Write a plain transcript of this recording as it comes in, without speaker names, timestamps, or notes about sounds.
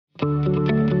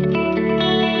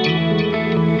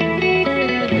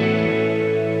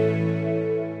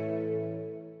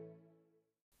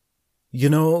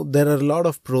There are a lot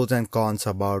of pros and cons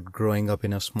about growing up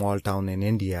in a small town in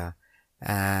India.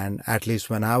 And at least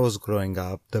when I was growing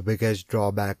up, the biggest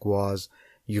drawback was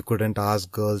you couldn't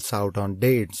ask girls out on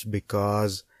dates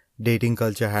because dating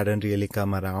culture hadn't really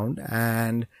come around,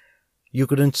 and you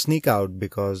couldn't sneak out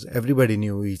because everybody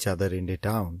knew each other in the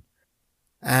town.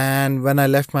 And when I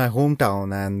left my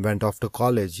hometown and went off to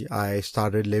college, I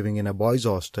started living in a boys'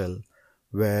 hostel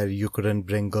where you couldn't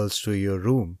bring girls to your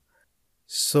room.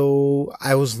 So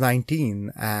I was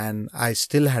 19 and I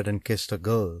still hadn't kissed a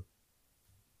girl.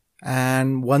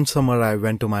 And one summer I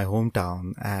went to my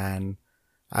hometown and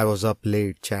I was up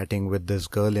late chatting with this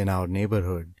girl in our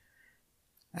neighborhood.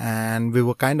 And we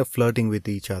were kind of flirting with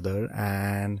each other,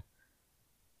 and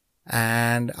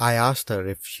I asked her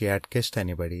if she had kissed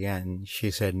anybody, and she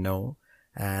said no.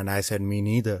 And I said me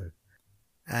neither.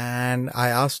 And I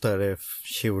asked her if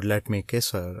she would let me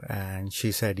kiss her, and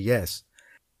she said yes.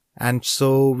 And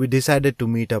so we decided to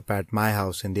meet up at my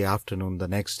house in the afternoon the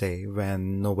next day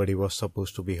when nobody was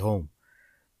supposed to be home.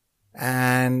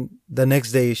 And the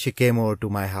next day she came over to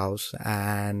my house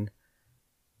and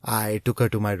I took her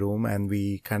to my room and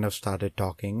we kind of started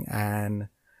talking, and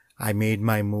I made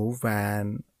my move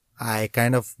and I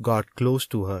kind of got close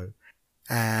to her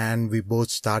and we both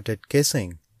started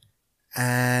kissing.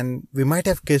 And we might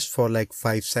have kissed for like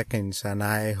 5 seconds and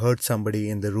I heard somebody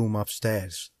in the room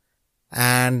upstairs.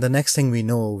 And the next thing we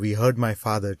know, we heard my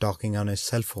father talking on his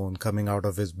cell phone coming out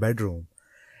of his bedroom.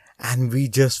 And we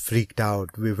just freaked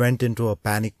out. We went into a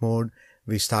panic mode.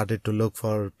 We started to look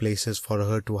for places for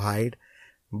her to hide,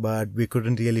 but we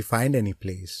couldn't really find any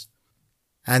place.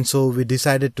 And so we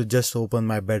decided to just open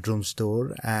my bedroom's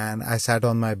door, and I sat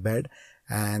on my bed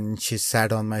and she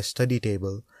sat on my study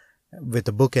table with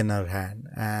a book in her hand,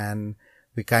 and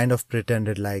we kind of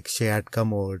pretended like she had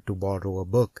come over to borrow a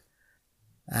book.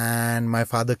 And my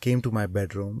father came to my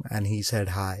bedroom and he said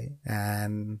hi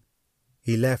and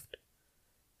he left.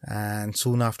 And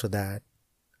soon after that,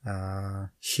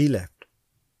 she left.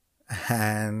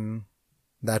 And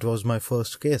that was my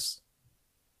first kiss,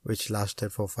 which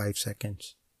lasted for 5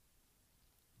 seconds.